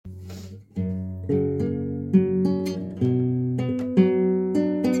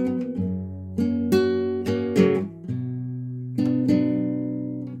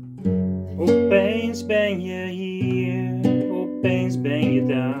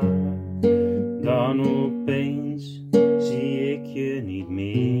Dan opeens zie ik je niet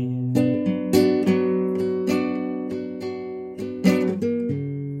meer.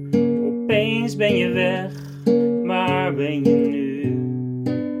 Opeens ben je weg, waar ben je nu?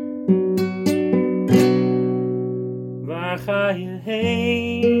 Waar ga je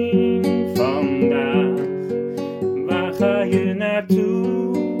heen vandaag? Waar ga je naartoe?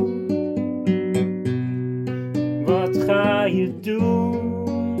 Wat ga je doen?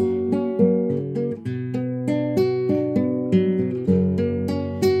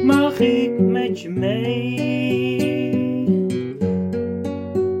 Mag ik met je mee?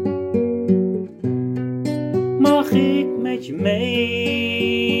 Mag ik met je mee?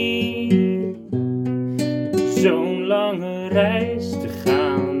 Zo'n lange reis te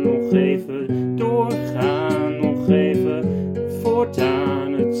gaan, nog even doorgaan, nog even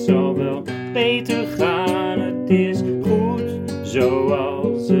voortaan. Het zal wel beter gaan, het is goed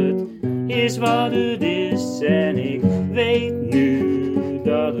zoals het is wat het is. En ik weet nu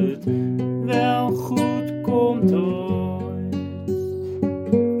dat het wel goed komt ooit.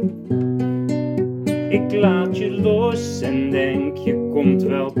 Ik laat je los en denk je komt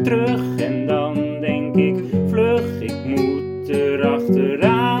wel terug. En dan denk ik vlug, ik moet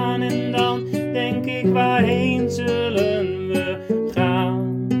erachteraan. En dan denk ik waarheen zullen we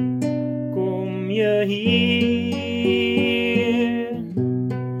gaan? Kom je hier?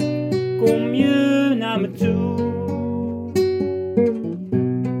 Kom je naar me toe?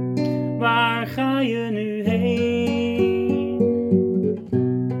 Waar ga je nu heen?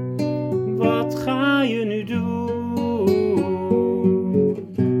 Wat ga je nu doen?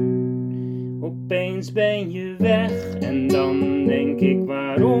 Opeens ben je weg en dan denk ik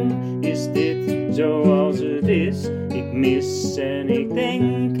waarom is dit zoals het is? Ik mis en ik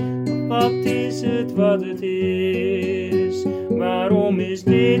denk wat is het wat het is? Waarom is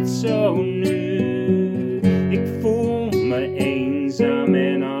dit zo nu? Ik voel me eenzaam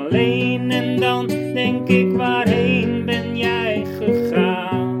en alleen en dan denk ik waarheen ben jij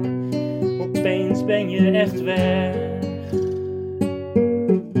gegaan? Opeens ben je echt weg.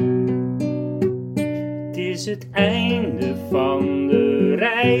 Het is het einde van de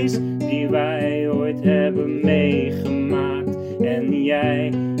reis die wij ooit hebben meegemaakt. En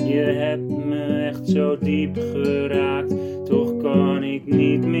jij, je hebt me echt zo diep geraakt. Toch kan ik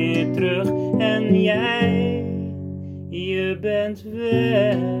niet meer terug. En jij, je bent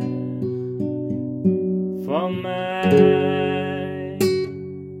weg van mij.